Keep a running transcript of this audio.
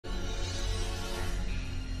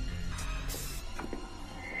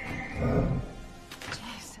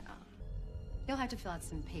to fill out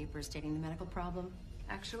some papers stating the medical problem,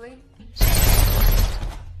 actually.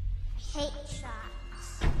 Hate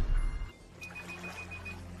shots.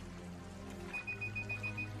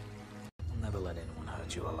 I'll never let anyone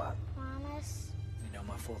hurt you a lot. Promise? You know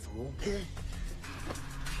my fourth rule?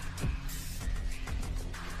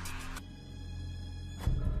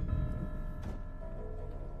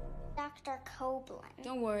 Dr. Copeland.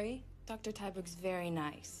 Don't worry. Dr. Tyberg's very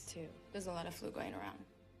nice, too. There's a lot of flu going around.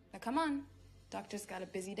 Now, come on. Doctor's got a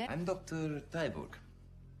busy day. I'm Dr. Tyberg.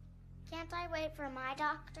 Can't I wait for my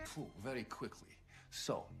doctor? Oh, very quickly.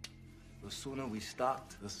 So, the sooner we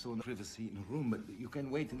start, the sooner privacy in the room. But you can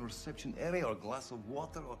wait in the reception area or a glass of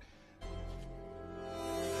water or...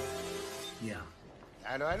 Yeah.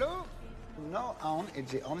 Hello? No own is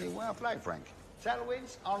the only way of life, Frank.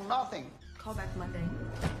 Tailwinds or nothing. Call back Monday.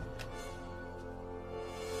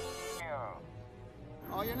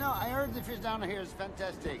 Oh, you know, I heard the fish down here is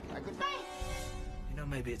fantastic. I could... You know,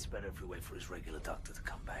 maybe it's better if we wait for his regular doctor to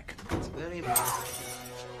come back. It's very important.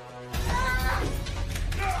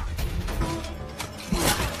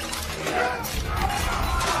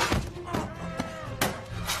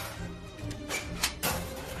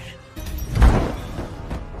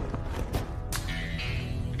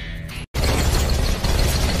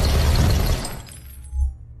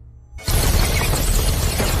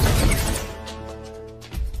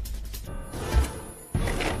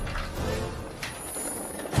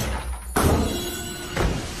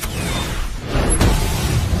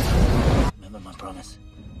 Remember my promise?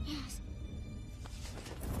 Yes.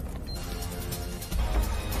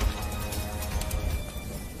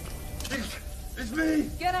 It's me!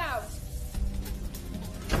 Get out!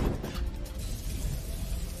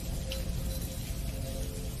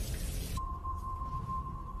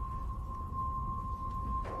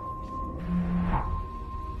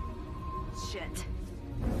 Shit.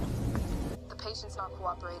 The patient's not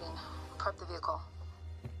cooperating. Prep the vehicle.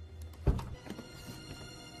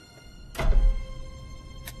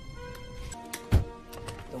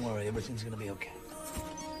 Don't worry, everything's gonna be okay.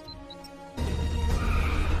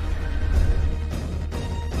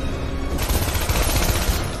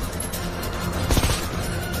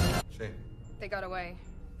 Shane. They got away.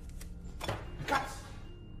 Cut!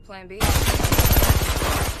 Plan B?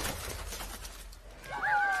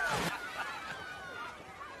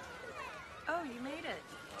 Oh, you made it.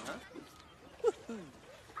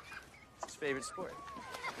 It's his favorite sport.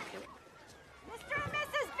 Mr. and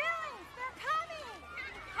Mrs. Billings, they're coming!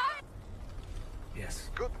 Yes.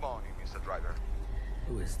 Good morning, Mr. Driver.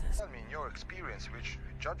 Who is this? Tell me, in your experience, which,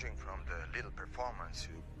 judging from the little performance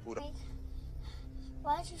you put up, Wait.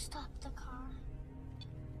 Why'd you stop the car?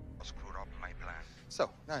 screwed up my plan. So,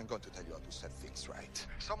 now I'm going to tell you how to set things right.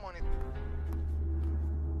 Someone in...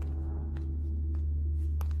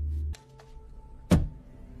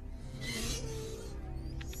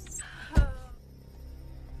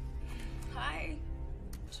 Hi.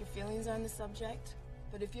 What's your feelings on the subject?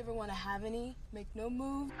 But if you ever want to have any, make no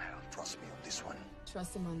move. Well, trust me on this one.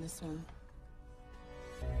 Trust him on this one.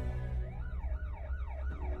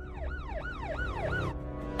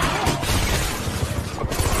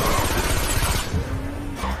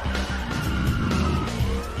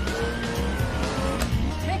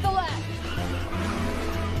 Take a left.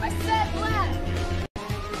 I said left.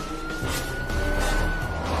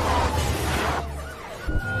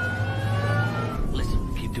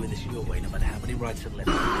 Listen, keep doing this your way, no matter how many rights and left.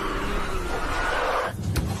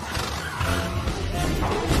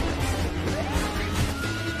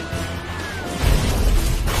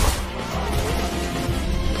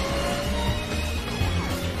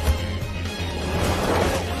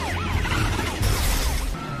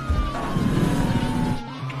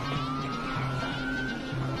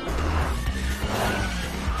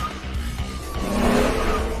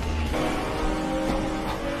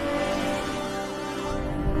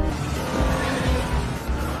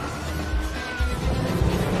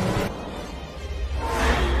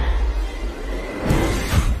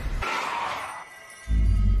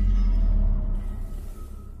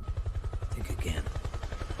 Think again.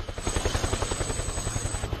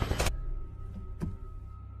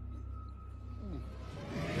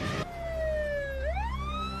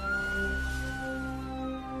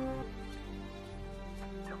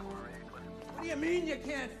 What do you mean you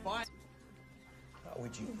can't find? How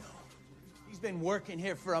would you know? He's been working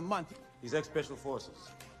here for a month. He's ex-Special Forces.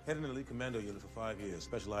 Head in the elite commando unit for 5 years,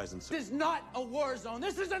 specialized in... This is not a war zone.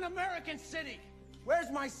 This is an American city. Where's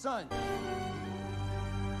my son?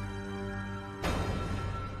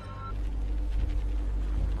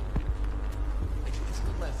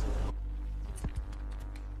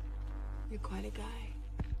 You're quite a guy.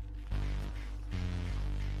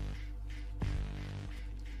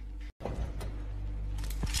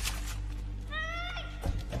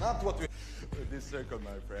 not what we... With this circle,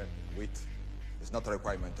 my friend. Wait. It's not a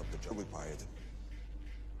requirement of the job required.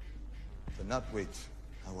 So not wait.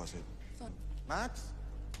 How was it? Fun. Max?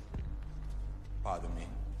 Pardon me.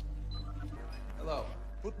 Hello.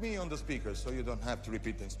 Put me on the speaker so you don't have to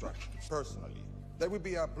repeat the instructions. Personally, there will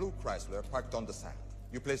be a blue Chrysler parked on the sand.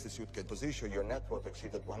 You place the suitcase position, your net worth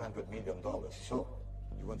exceeded $100 million. So,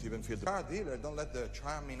 you won't even feel the car dealer. Don't let the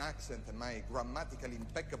charming accent and my grammatically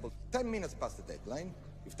impeccable 10 minutes past the deadline.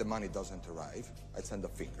 If the money doesn't arrive, I'd send a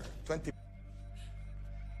finger. 20...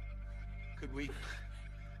 Could we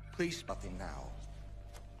please? Nothing now.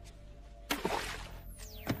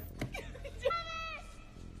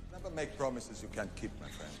 Never make promises you can't keep, my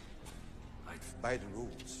friend. By the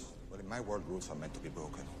rules. Well, in my world, rules are meant to be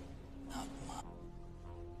broken. Not mine.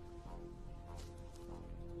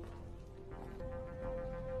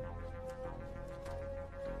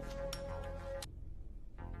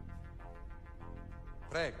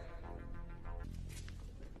 Prego.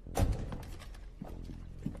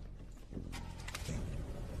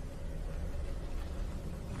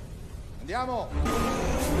 Andiamo!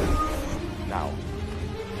 Now.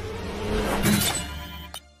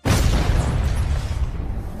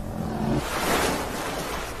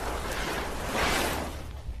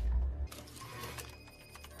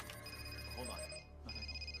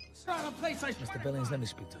 Mr. Billings, let me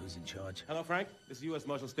speak to who's in charge. Hello, Frank. This is U.S.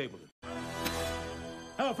 Marshal Stapleton.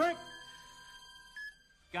 Hello, Frank.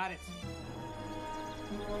 Got it.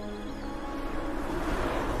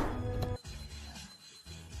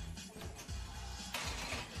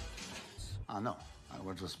 No. I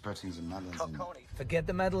was just pressing the medals. Forget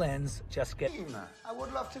the medal ends. Just get. I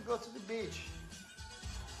would love to go to the beach.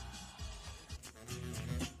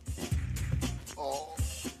 Oh,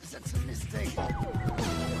 that's a mistake.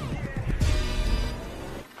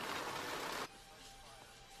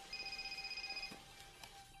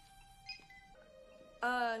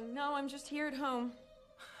 No, I'm just here at home.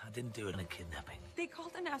 I didn't do it in a kidnapping. They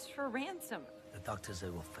called and asked for a ransom. The doctor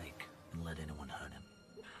said we're fake and let anyone hurt him.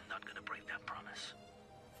 Not gonna break that promise.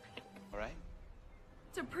 All right.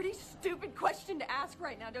 It's a pretty stupid question to ask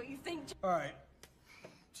right now, don't you think? All right.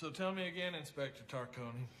 So tell me again, Inspector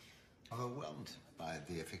Tarconi. Overwhelmed by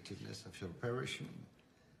the effectiveness of your operation.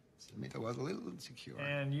 Admit I was a little insecure.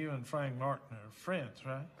 And you and Frank Martin are friends,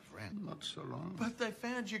 right? Friend, not so long. But they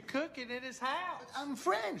found you cooking at his house. I'm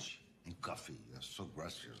French. And coffee, you so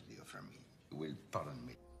graciously offer me. You will pardon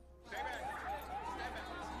me.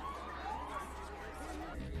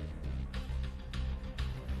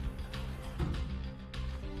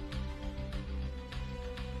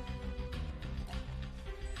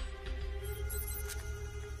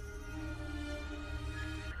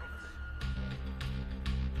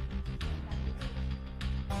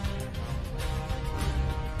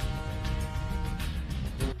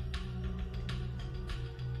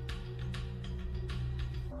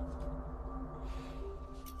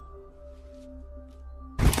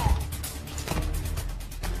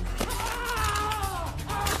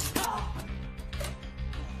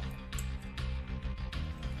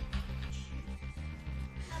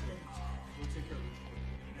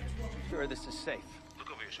 Sure, this is safe.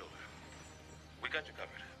 Look over your shoulder. We got you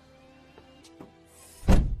covered.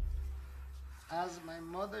 As my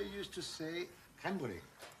mother used to say, crème brûlée.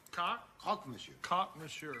 Cock? Croque, monsieur. Cock,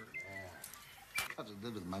 monsieur. Yeah. Got to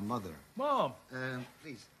do with my mother. Mom.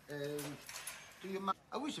 Please, do you mind?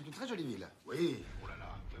 Ah oui, c'est une très jolie ville. Oui. Oh là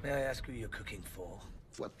là. May I ask who you're cooking for?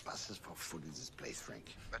 What passes for food in this place,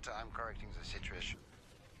 Frank? But I'm correcting the situation.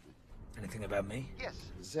 Anything about me? Yes.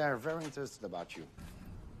 They are very interested about you.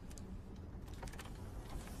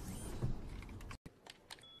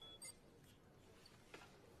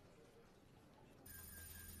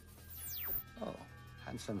 Oh,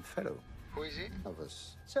 handsome fellow. Who is he? Of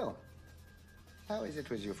us. So, how is it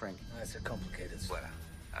with you, Frank? That's a complicated story.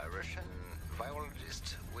 Well, a Russian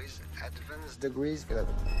virologist with advanced degrees.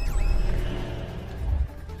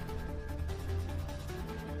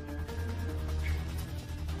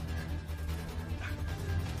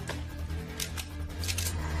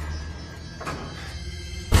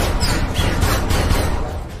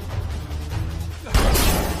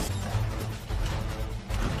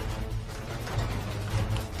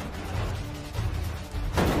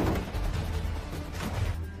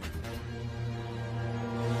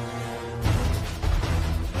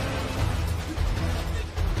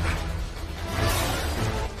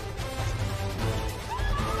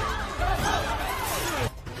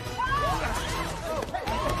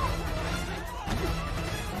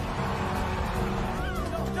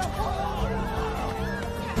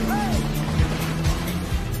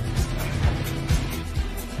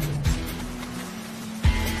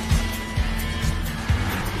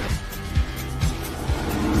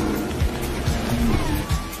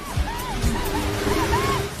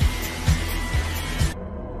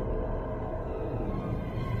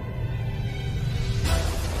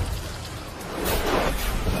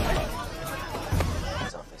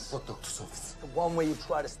 one where you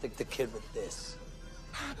try to stick the kid with this.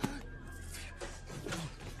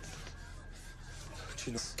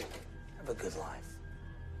 Have a good life.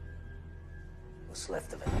 What's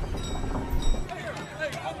left of it?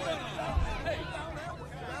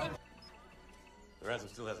 The ransom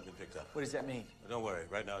still hasn't been picked up. What does that mean? Don't worry,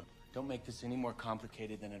 right now. Don't make this any more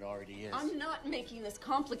complicated than it already is. I'm not making this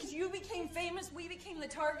complicated. You became famous, we became the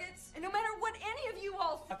targets. And no matter what any of you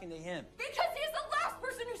all Talking to him. because he's the last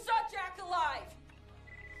person who saw Jack alive.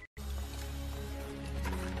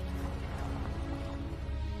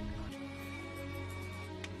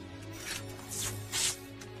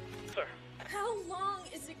 Sir. How long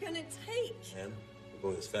is it gonna take? And we're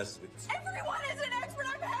going as fast as we can. Everyone is an expert.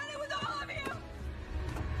 I've had it with all of you.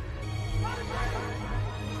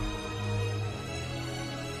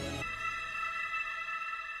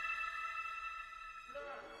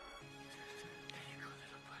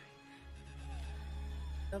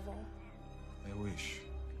 I wish.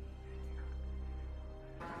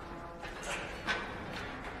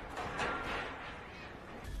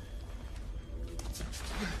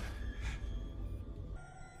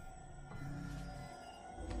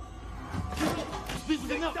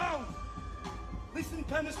 Sit down! Listen,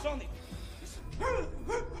 Panasonic.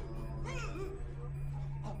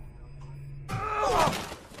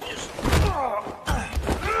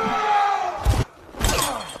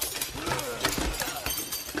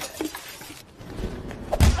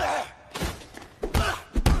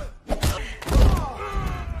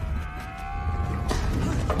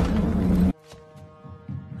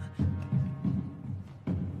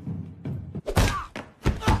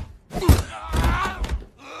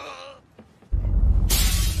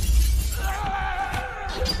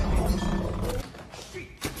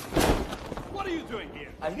 What are you doing here?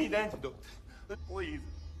 I need antidote. Please.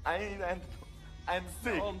 I need antidote. I'm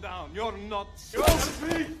sick. Calm down. You're not You're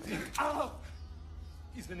sick. sick. Ow.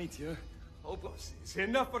 He's beneath you. Oh, It's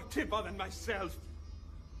enough for Tippa than myself.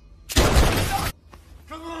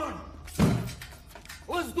 come on.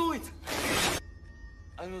 Let's do it.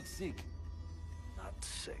 I'm not sick. Not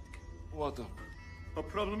sick. Water. Our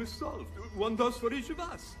problem is solved. One dose for each of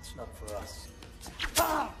us. It's not for us.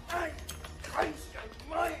 Christ,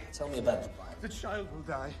 Tell me about the virus. The child will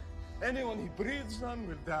die. Anyone he breathes on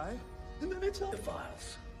will die. And then it's all. The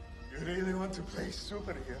files. You really want to play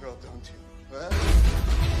superhero, don't you?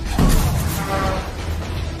 Huh?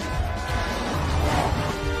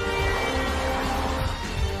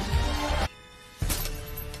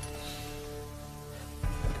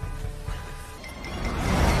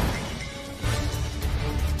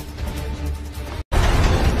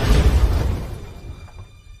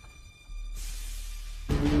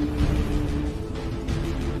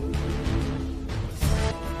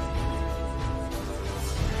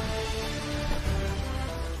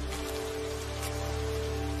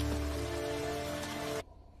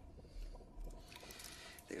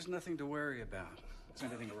 There's nothing to worry about if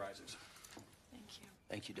anything arises. Thank you.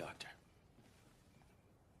 Thank you, Doctor.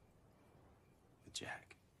 With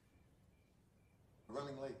Jack.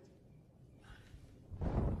 Running late.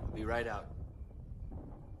 I'll be right out.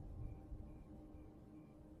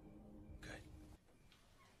 Good.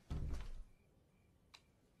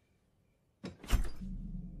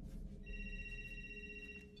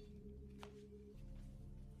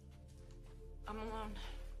 I'm alone.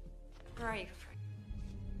 Where are you?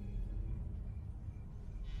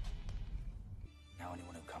 Now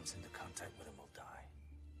anyone who comes into contact with him will die.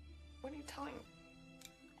 What are you telling me?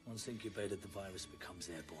 Once incubated, the virus becomes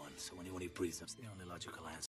airborne, so anyone who breathes it's the only logical answer.